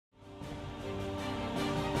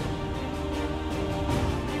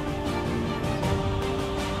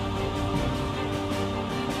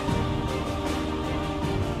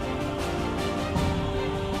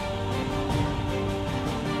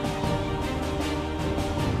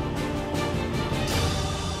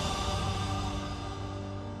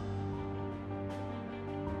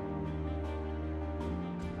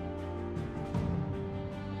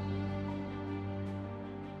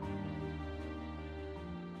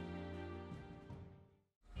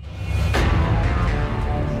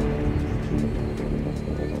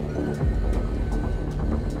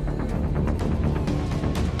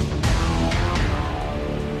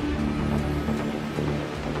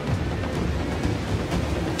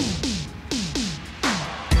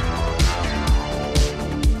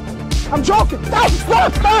I'm joking. Stop!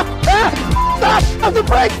 Stop! Stop! Stop! Stop the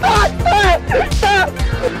brake! Stop! Stop!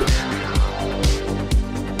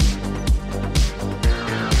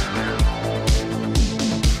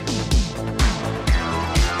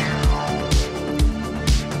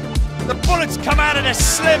 The bullets come out of the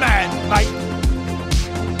slim hand, mate.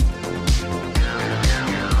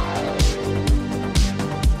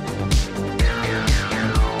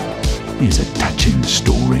 Is a touching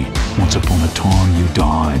story. Once upon a time you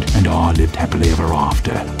died, and I lived happily ever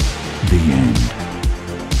after. The end.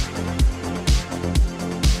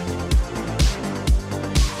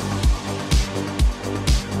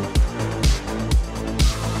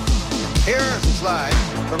 Here are some slides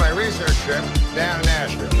for my research trip down to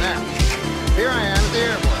Nashville. Now, here I am at the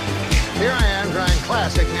airport. Here I am trying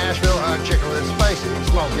classic Nashville hot chicken with spicy,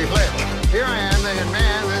 smoky flavor. Here I am thinking,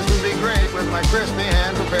 man, this would be great with my crispy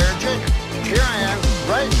hand-prepared chicken. Here I am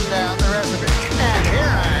writing down the recipe. And here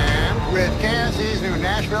I am with KFC's new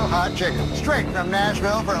Nashville hot chicken, straight from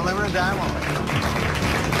Nashville for a limited time only.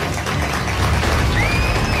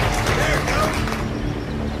 There you go.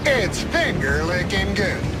 It's finger-licking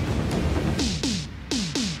good.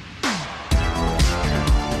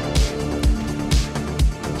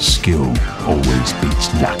 Skill always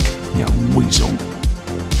beats luck, you weasel.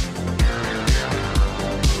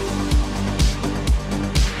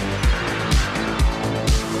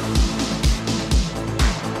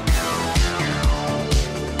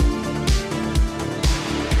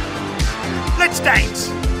 Let's dance.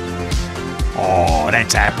 Oh,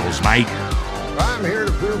 that's apples, mate. I'm here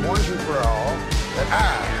to prove once and for all that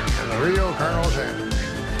I am the real Colonel Sanders.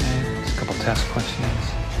 Okay, just a couple test questions.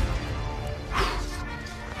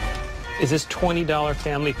 Is this $20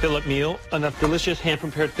 family fill-up meal enough delicious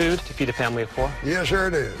hand-prepared food to feed a family of 4? Yes, sir,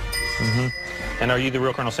 it is. Mm-hmm. And are you the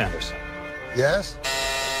real Colonel Sanders? Yes?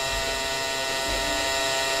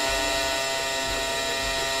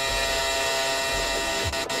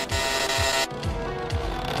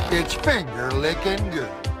 It's finger-licking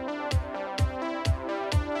good.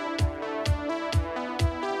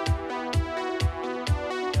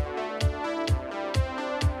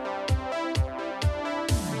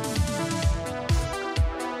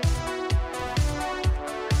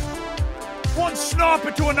 One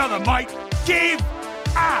sniper to another, mate. Give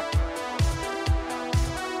up.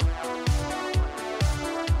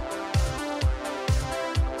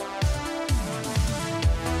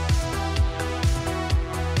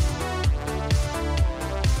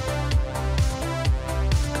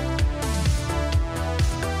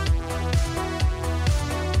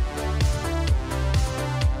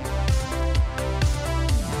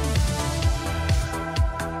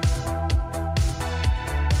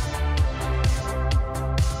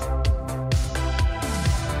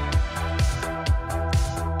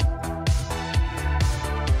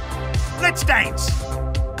 Let's dance.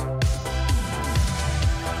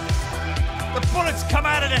 The bullets come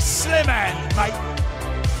out of the slim hand, mate.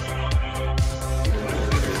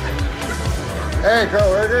 Hey,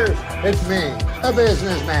 co-workers, it's me, a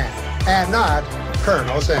businessman, and not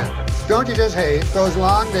Colonel Sanders. Don't you just hate those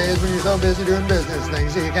long days when you're so busy doing business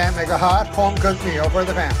things that you can't make a hot, home-cooked meal for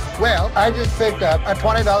the family? Well, I just picked up a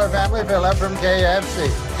 $20 family fill-up from KFC,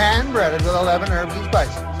 hand-breaded with 11 herbs and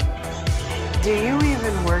spices. Do you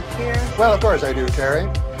even work here? Well, of course I do, Terry.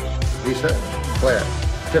 Lisa, Claire,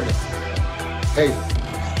 Tiffany, Hazel.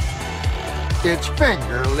 It's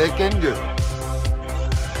finger-licking good.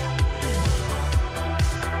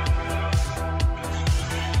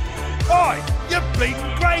 Oi, you're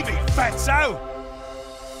bleeding gravy, fatso.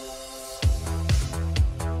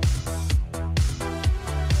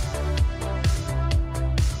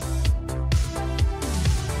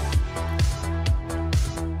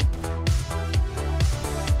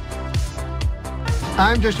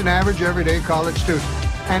 I'm just an average, everyday college student,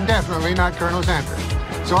 and definitely not Colonel Sanders.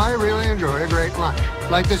 So I really enjoy a great lunch,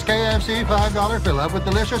 like this KFC $5 fill-up with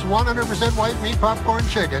delicious 100% white meat popcorn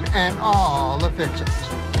chicken and all the fixings.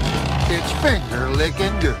 It's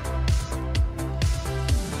finger-licking good.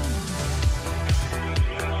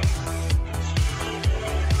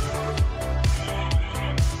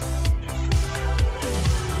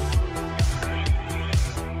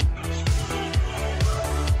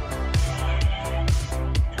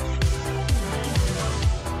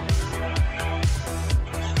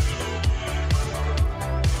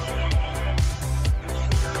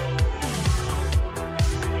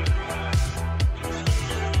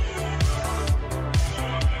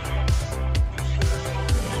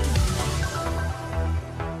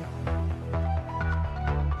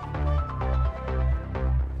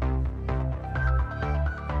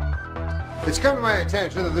 It's come to my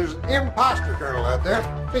attention that there's an imposter colonel out there.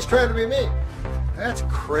 He's trying to be me. That's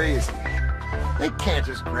crazy. They can't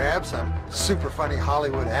just grab some super funny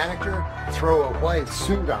Hollywood actor, throw a white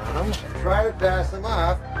suit on them, and try to pass them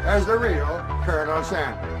off as the real Colonel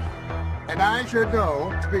Sanders. And I should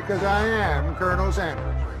know because I am Colonel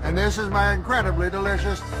Sanders. And this is my incredibly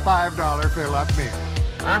delicious $5 fill-up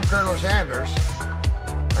meal. I'm Colonel Sanders.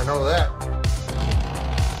 I know that.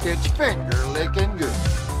 It's finger-licking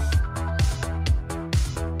good.